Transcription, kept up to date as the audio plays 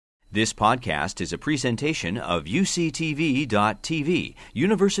This podcast is a presentation of UCTV.tv,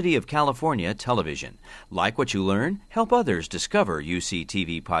 University of California Television. Like what you learn? Help others discover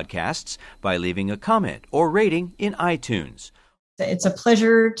UCTV podcasts by leaving a comment or rating in iTunes. It's a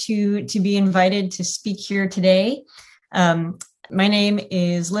pleasure to be invited to speak here today. My name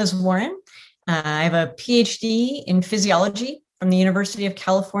is Liz Warren. I have a PhD in physiology from the University of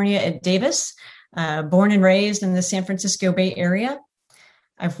California at Davis, born and raised in the San Francisco Bay Area.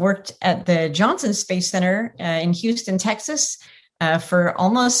 I've worked at the Johnson Space Center in Houston, Texas, for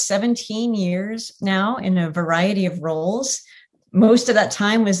almost 17 years now in a variety of roles. Most of that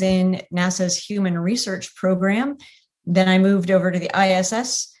time was in NASA's Human Research Program. Then I moved over to the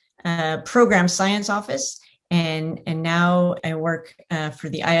ISS Program Science Office, and now I work for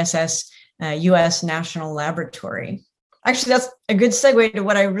the ISS U.S. National Laboratory. Actually, that's a good segue to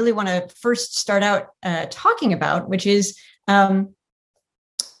what I really want to first start out talking about, which is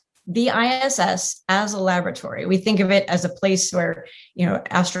the ISS as a laboratory. We think of it as a place where,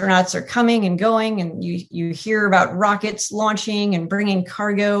 astronauts are coming and going, and you hear about rockets launching and bringing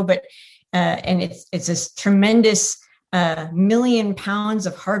cargo, but and it's this tremendous million pounds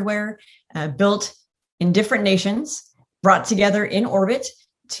of hardware built in different nations, brought together in orbit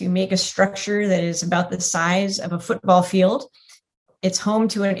to make a structure that is about the size of a football field. It's home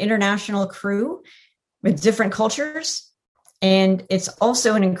to an international crew with different cultures. And it's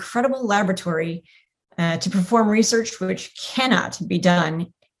also an incredible laboratory to perform research which cannot be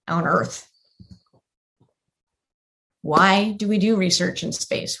done on Earth. Why do we do research in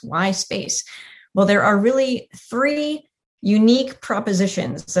space? Why space? Well, there are really three unique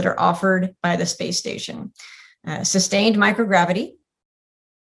propositions that are offered by the space station. Sustained microgravity,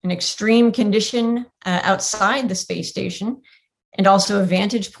 an extreme condition outside the space station, and also a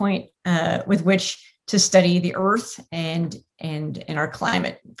vantage point with which to study the Earth and our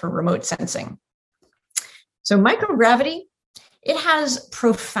climate for remote sensing. So microgravity, it has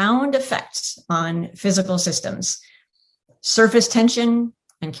profound effects on physical systems. Surface tension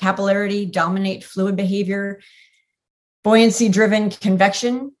and capillarity dominate fluid behavior. Buoyancy-driven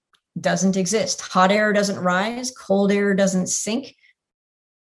convection doesn't exist. Hot air doesn't rise, cold air doesn't sink.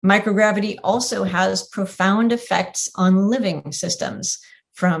 Microgravity also has profound effects on living systems,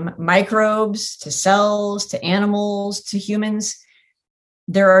 from microbes to cells to animals to humans.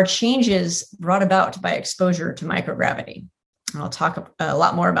 There are changes brought about by exposure to microgravity. I'll talk a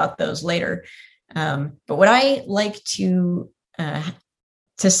lot more about those later. But what I like to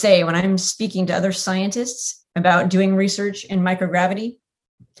say when I'm speaking to other scientists about doing research in microgravity,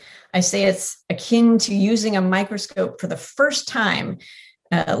 I say it's akin to using a microscope for the first time,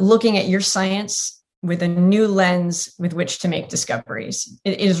 looking at your science with a new lens with which to make discoveries.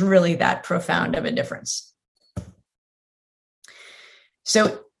 It is really that profound of a difference.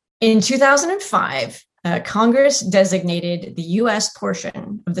 So in 2005, Congress designated the US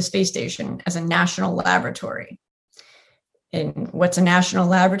portion of the space station as a national laboratory. And what's a national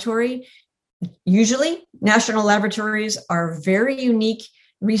laboratory? Usually, national laboratories are very unique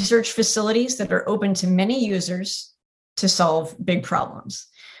research facilities that are open to many users to solve big problems.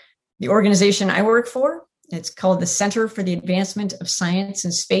 The organization I work for, it's called the Center for the Advancement of Science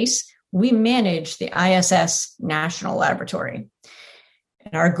and Space. We manage the ISS National Laboratory.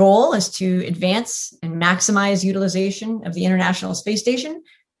 And our goal is to advance and maximize utilization of the International Space Station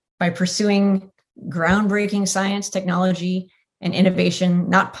by pursuing groundbreaking science, technology, and innovation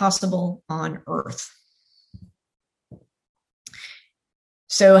not possible on Earth.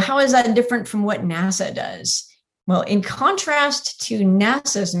 So how is that different from what NASA does? Well, in contrast to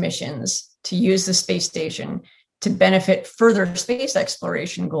NASA's missions to use the space station to benefit further space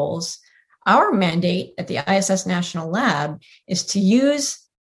exploration goals, our mandate at the ISS National Lab is to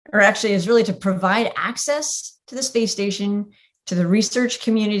provide access to the space station to the research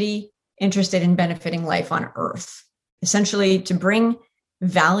community interested in benefiting life on Earth, essentially to bring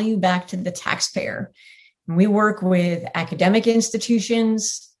value back to the taxpayer. And we work with academic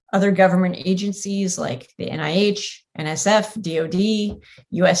institutions, other government agencies like the NIH, NSF, DoD,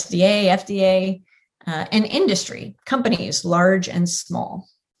 USDA, FDA, and industry, companies large and small.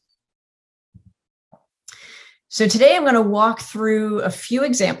 So today I'm going to walk through a few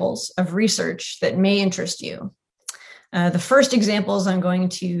examples of research that may interest you. The first examples I'm going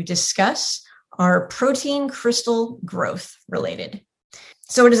to discuss are protein crystal growth related.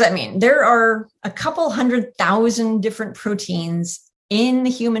 So what does that mean? There are a couple 100,000 different proteins in the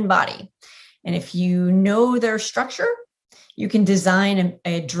human body. And if you know their structure, you can design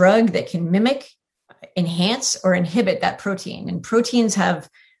a drug that can mimic, enhance, or inhibit that protein. And proteins have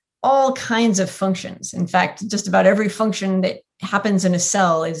all kinds of functions. In fact, just about every function that happens in a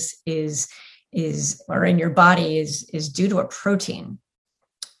cell or in your body is due to a protein.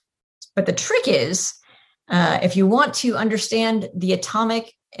 But the trick is, if you want to understand the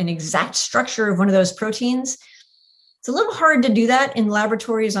atomic and exact structure of one of those proteins, it's a little hard to do that in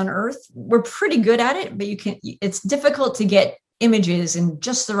laboratories on Earth. We're pretty good at it, but it's difficult to get images in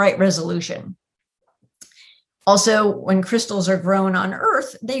just the right resolution. Also, when crystals are grown on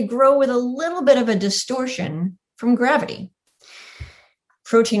Earth, they grow with a little bit of a distortion from gravity.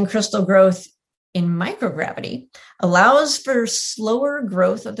 Protein crystal growth in microgravity allows for slower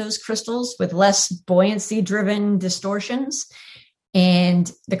growth of those crystals with less buoyancy-driven distortions,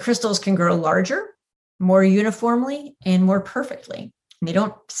 and the crystals can grow larger, more uniformly, and more perfectly. And they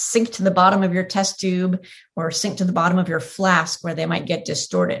don't sink to the bottom of your test tube or sink to the bottom of your flask where they might get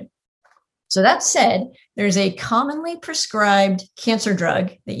distorted. So that said, there's a commonly prescribed cancer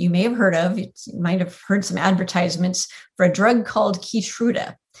drug that you may have heard of. You might have heard some advertisements for a drug called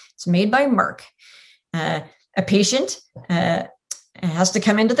Keytruda. It's made by Merck. A patient has to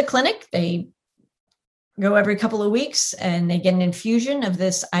come into the clinic. They go every couple of weeks and they get an infusion of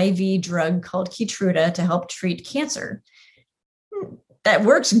this IV drug called Keytruda to help treat cancer. That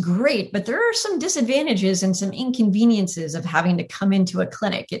works great, but there are some disadvantages and some inconveniences of having to come into a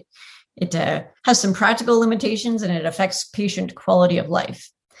clinic. It has some practical limitations and it affects patient quality of life.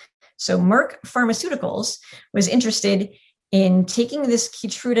 So Merck Pharmaceuticals was interested in taking this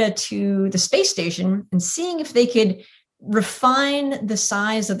Keytruda to the space station and seeing if they could refine the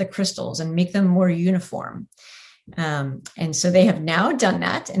size of the crystals and make them more uniform. And so they have now done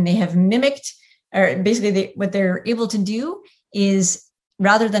that, and they have mimicked, or basically what they're able to do is,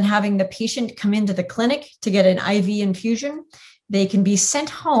 rather than having the patient come into the clinic to get an IV infusion, they can be sent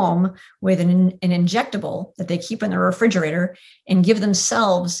home with an injectable that they keep in the refrigerator and give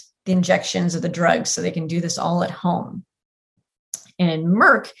themselves the injections of the drugs so they can do this all at home. And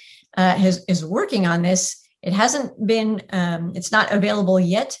Merck is working on this. It hasn't been, it's not available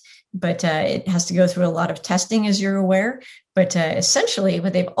yet, but it has to go through a lot of testing, as you're aware. But essentially,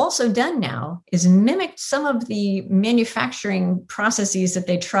 what they've also done now is mimicked some of the manufacturing processes that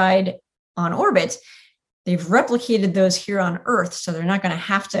they tried on orbit. They've replicated those here on Earth, so they're not going to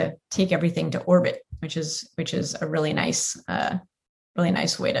have to take everything to orbit, which is a really nice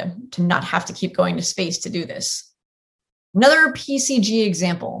way to not have to keep going to space to do this. Another PCG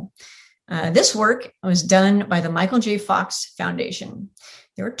example. This work was done by the Michael J. Fox Foundation.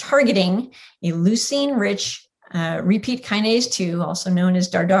 They were targeting a leucine-rich repeat kinase 2, also known as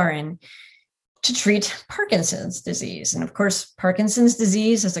dardarin, to treat Parkinson's disease. And of course, Parkinson's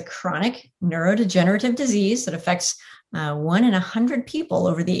disease is a chronic neurodegenerative disease that affects 1 in 100 people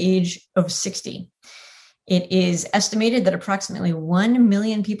over the age of 60. It is estimated that approximately 1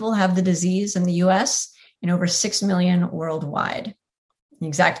 million people have the disease in the US and over 6 million worldwide. The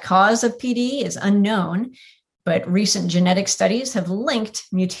exact cause of PD is unknown, but recent genetic studies have linked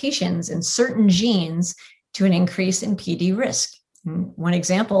mutations in certain genes to an increase in PD risk. One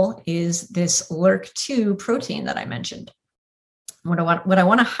example is this LRRK2 protein that I mentioned. What I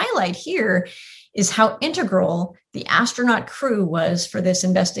want to highlight here is how integral the astronaut crew was for this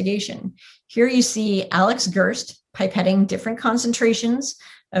investigation. Here you see Alex Gerst pipetting different concentrations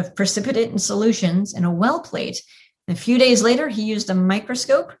of precipitate and solutions in a well plate. And a few days later, he used a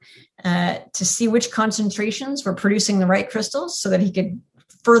microscope to see which concentrations were producing the right crystals so that he could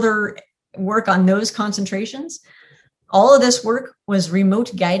further work on those concentrations. All of this work was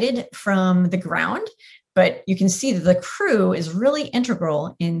remote guided from the ground, but you can see that the crew is really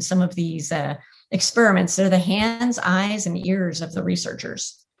integral in some of these experiments. They're the hands, eyes, and ears of the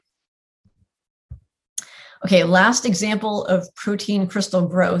researchers. Okay, last example of protein crystal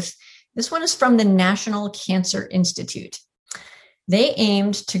growth. This one is from the National Cancer Institute. They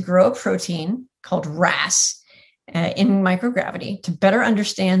aimed to grow a protein called RAS in microgravity to better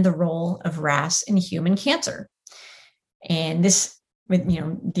understand the role of RAS in human cancer. And this,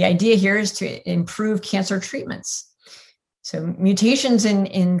 the idea here is to improve cancer treatments. So mutations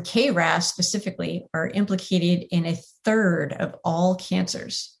in KRAS specifically are implicated in a third of all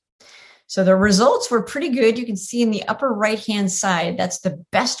cancers. So the results were pretty good. You can see in the upper right-hand side, that's the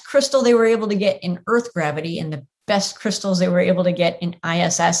best crystal they were able to get in Earth gravity and the best crystals they were able to get in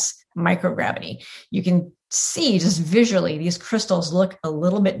ISS microgravity. You can see just visually, these crystals look a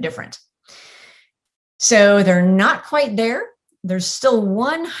little bit different. So they're not quite there. There's still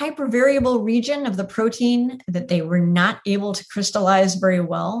one hypervariable region of the protein that they were not able to crystallize very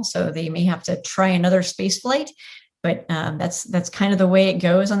well. So they may have to try another space flight. But that's kind of the way it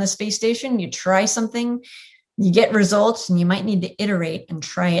goes on the space station. You try something, you get results, and you might need to iterate and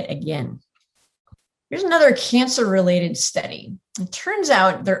try it again. Here's another cancer-related study. It turns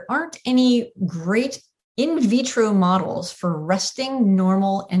out there aren't any great in vitro models for resting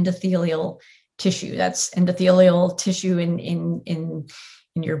normal endothelial tissue. That's endothelial tissue in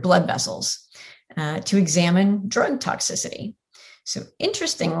your blood vessels to examine drug toxicity. So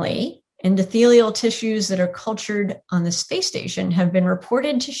interestingly, endothelial tissues that are cultured on the space station have been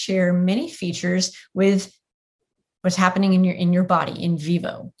reported to share many features with what's happening in your body in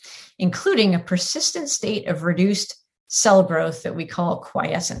vivo, including a persistent state of reduced cell growth that we call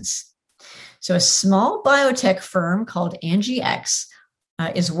quiescence. So a small biotech firm called AngieX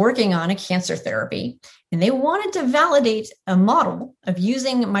is working on a cancer therapy, and they wanted to validate a model of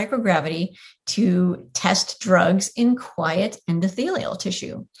using microgravity to test drugs in quiet endothelial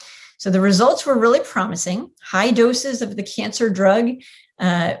tissue. So the results were really promising. High doses of the cancer drug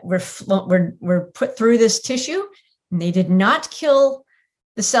were put through this tissue, and they did not kill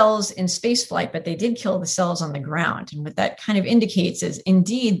the cells in spaceflight, but they did kill the cells on the ground. And what that kind of indicates is,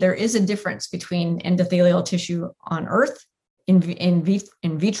 indeed, there is a difference between endothelial tissue on Earth, in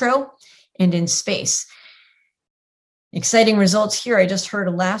vitro, and in space. Exciting results here. I just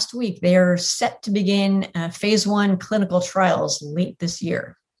heard last week they are set to begin phase 1 clinical trials late this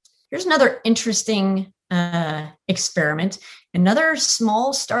year. Here's another interesting experiment. Another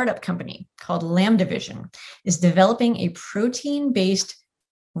small startup company called Lambda Vision is developing a protein-based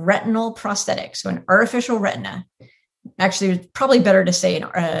retinal prosthetic, so an artificial retina. Actually, it's probably better to say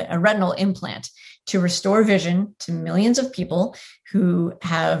a retinal implant to restore vision to millions of people who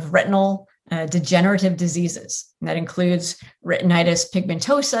have retinal degenerative diseases. And that includes retinitis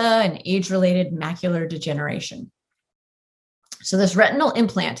pigmentosa and age-related macular degeneration. So this retinal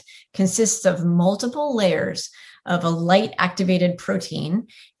implant consists of multiple layers of a light-activated protein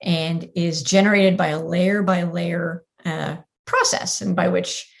and is generated by a layer-by-layer process, and by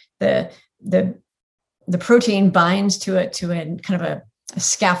which the protein binds to a kind of a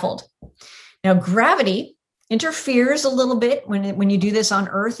scaffold. Now, gravity interferes a little bit when you do this on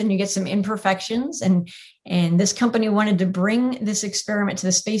Earth, and you get some imperfections. And this company wanted to bring this experiment to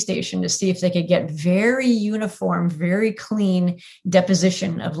the space station to see if they could get very uniform, very clean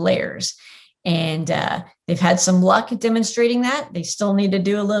deposition of layers. And they've had some luck demonstrating that. They still need to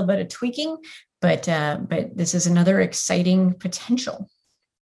do a little bit of tweaking, but this is another exciting potential.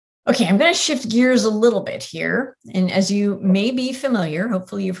 Okay, I'm going to shift gears a little bit here. And as you may be familiar,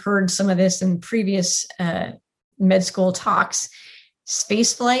 hopefully you've heard some of this in previous med school talks,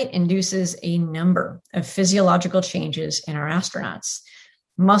 spaceflight induces a number of physiological changes in our astronauts.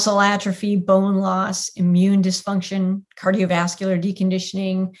 Muscle atrophy, bone loss, immune dysfunction, cardiovascular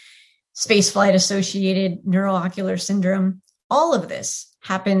deconditioning, spaceflight-associated neuroocular syndrome. All of this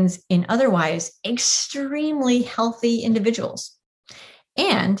happens in otherwise extremely healthy individuals.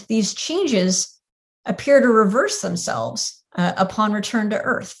 And these changes appear to reverse themselves upon return to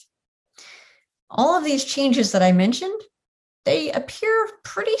Earth. All of these changes that I mentioned, they appear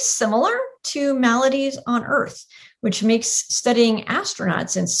pretty similar to maladies on Earth, which makes studying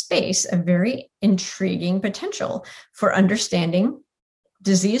astronauts in space a very intriguing potential for understanding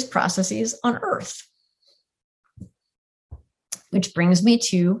disease processes on Earth. Which brings me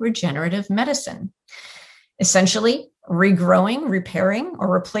to regenerative medicine. Essentially, regrowing, repairing,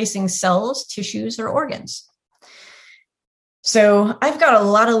 or replacing cells, tissues, or organs. So I've got a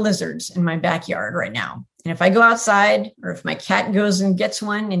lot of lizards in my backyard right now. And if I go outside, or if my cat goes and gets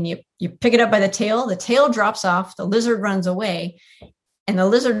one and you pick it up by the tail drops off, the lizard runs away, and the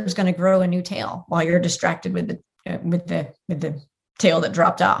lizard is going to grow a new tail while you're distracted with the tail that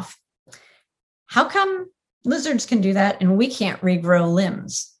dropped off. How come lizards can do that and we can't regrow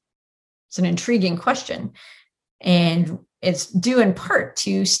limbs? It's an intriguing question. And it's due in part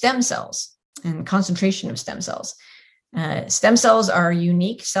to stem cells and concentration of stem cells. Stem cells are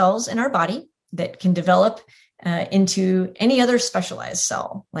unique cells in our body that can develop into any other specialized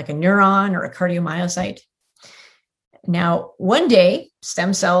cell, like a neuron or a cardiomyocyte. Now, one day,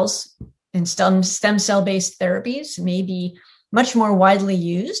 stem cells and stem cell-based therapies may be much more widely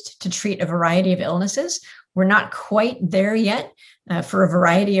used to treat a variety of illnesses. We're not quite there yet for a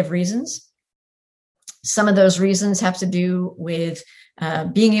variety of reasons. Some of those reasons have to do with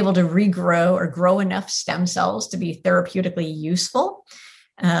being able to regrow or grow enough stem cells to be therapeutically useful.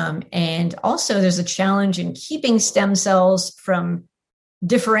 And also there's a challenge in keeping stem cells from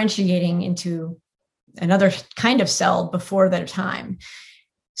differentiating into another kind of cell before their time.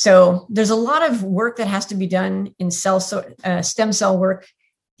 So there's a lot of work that has to be done in stem cell work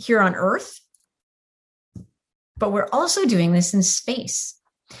here on Earth, but we're also doing this in space.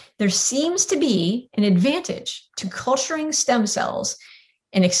 There seems to be an advantage to culturing stem cells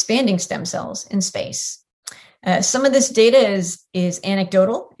and expanding stem cells in space. Some of this data is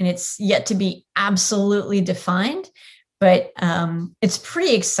anecdotal and it's yet to be absolutely defined, but it's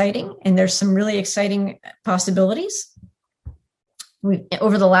pretty exciting, and there's some really exciting possibilities.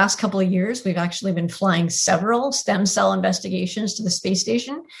 Over the last couple of years, we've actually been flying several stem cell investigations to the space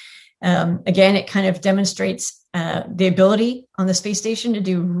station. Again, it kind of demonstrates the ability on the space station to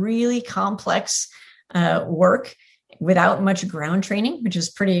do really complex work without much ground training, which is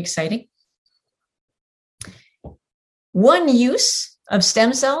pretty exciting. One use of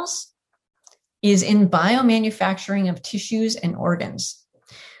stem cells is in biomanufacturing of tissues and organs.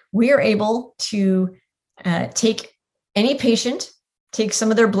 We are able to take any patient, take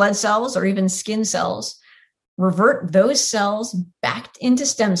some of their blood cells or even skin cells, revert those cells back into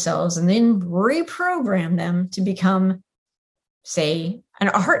stem cells, and then reprogram them to become, say,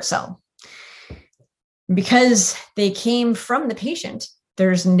 a heart cell. Because they came from the patient,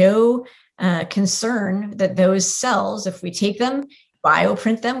 there's no concern that those cells, if we take them,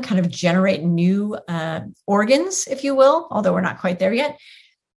 bioprint them, kind of generate new organs, if you will, although we're not quite there yet,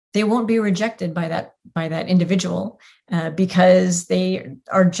 they won't be rejected by that individual because they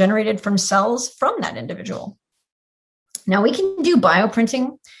are generated from cells from that individual. Now, we can do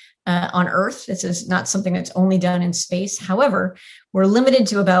bioprinting on Earth. This is not something that's only done in space. However, we're limited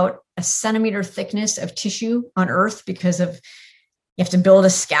to about a centimeter thickness of tissue on Earth because of you have to build a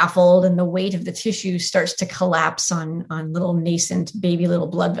scaffold, and the weight of the tissue starts to collapse on little nascent baby little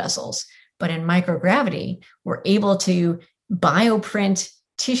blood vessels. But in microgravity, we're able to bioprint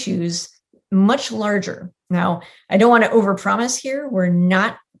tissues much larger. Now, I don't want to overpromise here. We're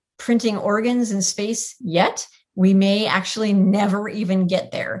not printing organs in space yet. We may actually never even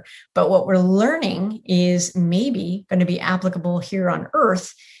get there. But what we're learning is maybe going to be applicable here on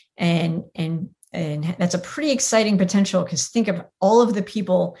Earth. And that's a pretty exciting potential, because think of all of the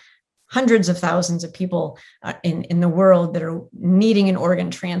people, hundreds of thousands of people in the world that are needing an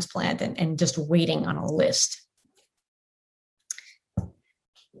organ transplant and just waiting on a list.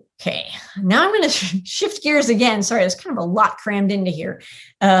 Okay, now I'm going to shift gears again. Sorry, there's kind of a lot crammed into here,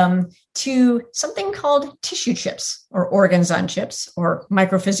 to something called tissue chips or organs on chips or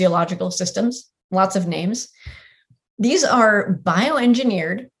microphysiological systems, lots of names. These are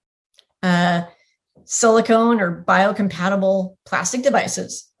bioengineered silicone or biocompatible plastic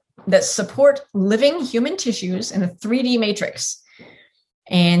devices that support living human tissues in a 3D matrix.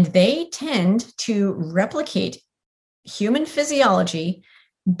 And they tend to replicate human physiology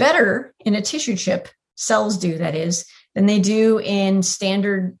better in a tissue chip, cells do, that is, than they do in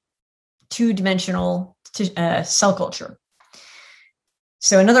standard two-dimensional cell culture.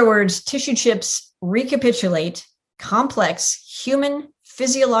 So in other words, tissue chips recapitulate complex human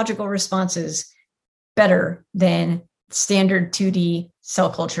physiological responses better than standard 2D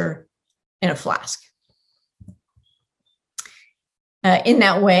cell culture in a flask. In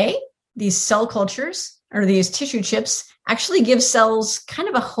that way, these cell cultures or these tissue chips actually give cells kind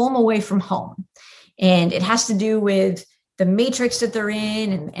of a home away from home. And it has to do with the matrix that they're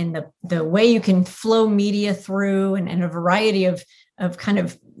in and the way you can flow media through and a variety of kind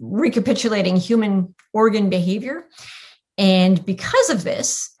of recapitulating human organ behavior. And because of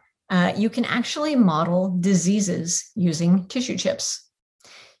this, you can actually model diseases using tissue chips.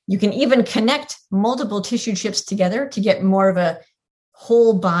 You can even connect multiple tissue chips together to get more of a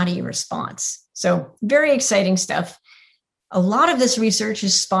whole body response. So very exciting stuff. A lot of this research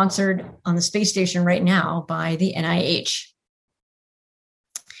is sponsored on the space station right now by the NIH.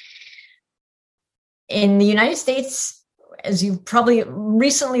 In the United States, as you've probably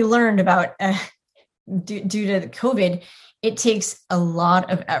recently learned about due to COVID, it takes a lot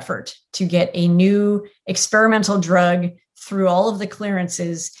of effort to get a new experimental drug through all of the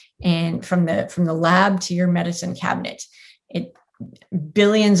clearances and from the lab to your medicine cabinet. It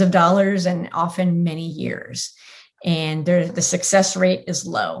billions of dollars and often many years. And the success rate is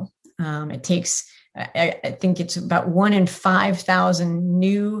low. It takes, I think it's about 1 in 5,000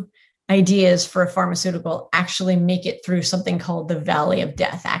 new ideas for a pharmaceutical actually make it through something called the Valley of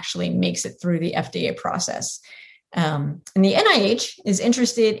Death, actually makes it through the FDA process. And the NIH is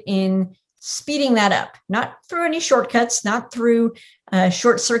interested in speeding that up, not through any shortcuts, not through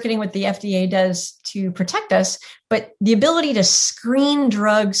short-circuiting what the FDA does to protect us, but the ability to screen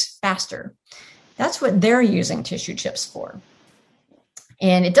drugs faster. That's what they're using tissue chips for.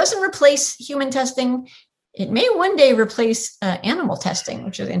 And it doesn't replace human testing. It may one day replace animal testing,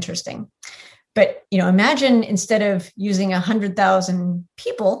 which is interesting. But imagine instead of using 100,000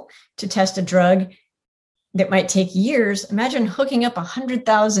 people to test a drug that might take years, imagine hooking up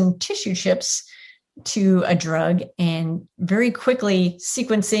 100,000 tissue chips to a drug and very quickly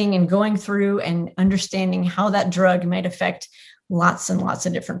sequencing and going through and understanding how that drug might affect lots and lots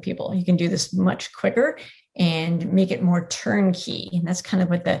of different people. You can do this much quicker and make it more turnkey. And that's kind of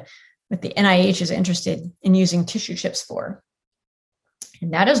what the NIH is interested in using tissue chips for.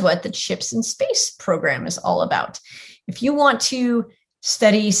 And that is what the Chips in Space program is all about. If you want to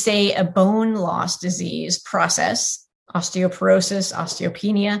study, say, a bone loss disease process, osteoporosis,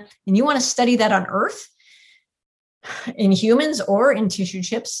 osteopenia, and you want to study that on Earth in humans or in tissue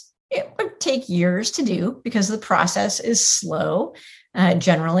chips, it would take years to do because the process is slow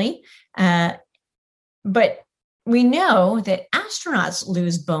generally. But we know that astronauts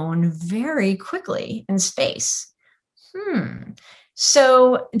lose bone very quickly in space.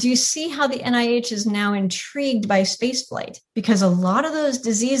 So do you see how the NIH is now intrigued by spaceflight? Because a lot of those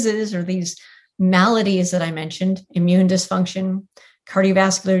diseases or these maladies that I mentioned, immune dysfunction,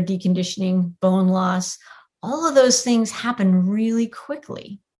 cardiovascular deconditioning, bone loss, all of those things happen really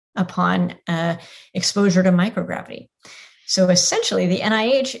quickly upon exposure to microgravity. So essentially, the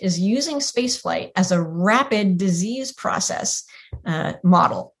NIH is using spaceflight as a rapid disease process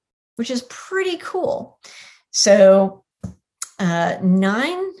model, which is pretty cool. So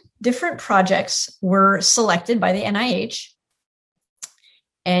 9 different projects were selected by the NIH.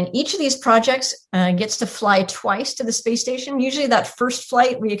 And each of these projects gets to fly twice to the space station. Usually that first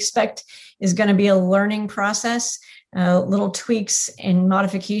flight we expect is going to be a learning process. Little tweaks and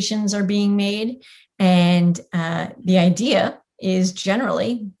modifications are being made. And the idea is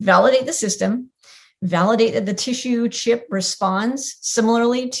generally validate the system, validate that the tissue chip responds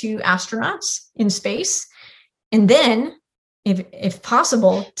similarly to astronauts in space, and then, if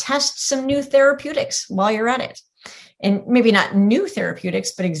possible, test some new therapeutics while you're at it. And maybe not new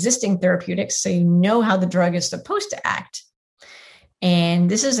therapeutics, but existing therapeutics, so you know how the drug is supposed to act.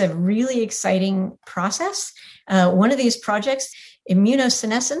 And this is a really exciting process. One of these projects,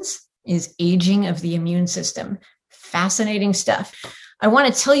 immunosenescence, is aging of the immune system. Fascinating stuff. I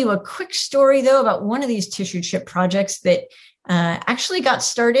want to tell you a quick story, though, about one of these tissue chip projects that actually got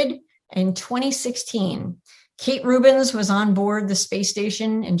started in 2016. Kate Rubins was on board the space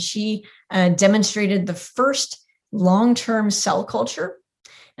station, and she demonstrated the first long-term cell culture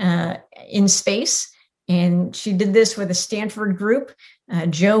in space. And she did this with a Stanford group.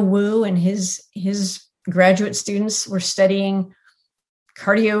 Joe Wu and his graduate students were studying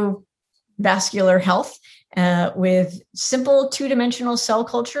cardiovascular health with simple 2-dimensional cell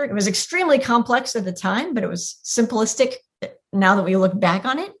culture. It was extremely complex at the time, but it was simplistic now that we look back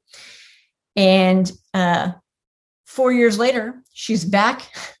on it. And 4 years later, she's back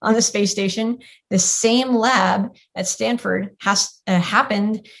on the space station. The same lab at Stanford has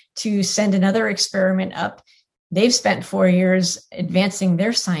happened to send another experiment up. They've spent 4 years advancing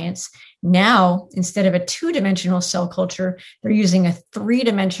their science. Now, instead of a 2-dimensional cell culture, they're using a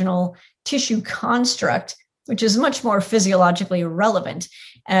 3-dimensional tissue construct, which is much more physiologically relevant,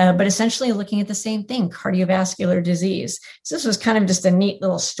 but essentially looking at the same thing, cardiovascular disease. So this was kind of just a neat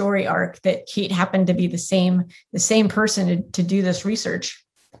little story arc that Kate happened to be the same person to do this research.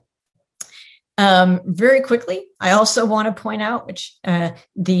 Very quickly, I also want to point out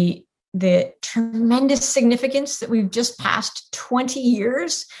the tremendous significance that we've just passed 20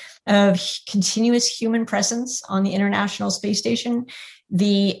 years of continuous human presence on the International Space Station.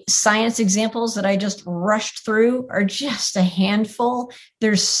 The science examples that I just rushed through are just a handful.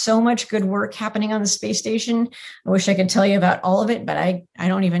 There's so much good work happening on the space station. I wish I could tell you about all of it, but I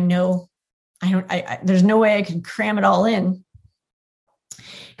don't even know. There's no way I could cram it all in.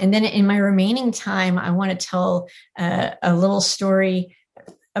 And then in my remaining time, I want to tell a little story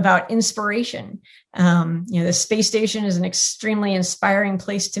about inspiration. The space station is an extremely inspiring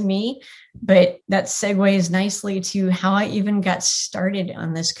place to me, but that segues nicely to how I even got started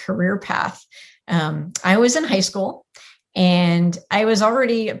on this career path. I was in high school and I was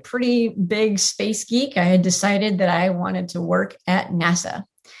already a pretty big space geek. I had decided that I wanted to work at NASA.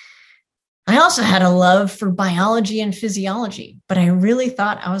 I also had a love for biology and physiology, but I really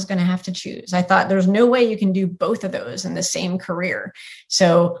thought I was going to have to choose. I thought there's no way you can do both of those in the same career.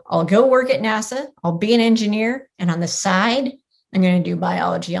 So I'll go work at NASA, I'll be an engineer, and on the side, I'm going to do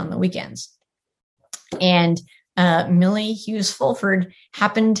biology on the weekends. And Millie Hughes Fulford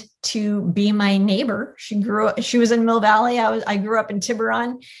happened to be my neighbor. She was in Mill Valley. I grew up in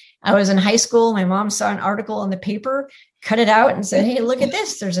Tiburon. I was in high school. My mom saw an article in the paper, cut it out and said, hey, look at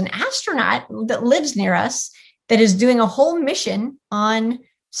this. There's an astronaut that lives near us that is doing a whole mission on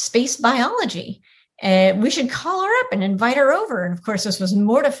space biology. We should call her up and invite her over. And of course, this was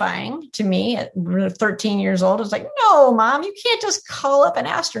mortifying to me at 13 years old. I was like, no, Mom, you can't just call up an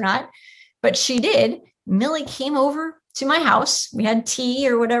astronaut. but she did. Millie came over to my house. We had tea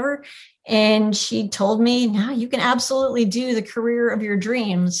or whatever. And she told me, now you can absolutely do the career of your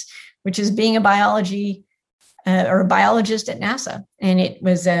dreams, which is being a biologist at NASA. And it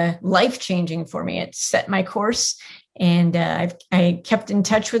was life-changing for me. It set my course. And I kept in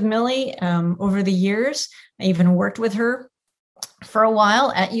touch with Millie over the years. I even worked with her for a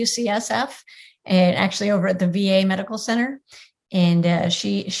while at UCSF and actually over at the VA Medical Center. And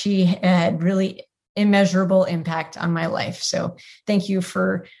she had really immeasurable impact on my life. So thank you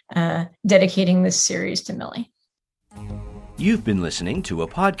for dedicating this series to Millie. You've been listening to a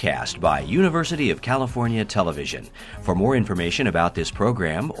podcast by University of California Television. For more information about this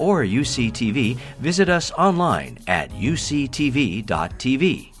program or UCTV, visit us online at uctv.tv.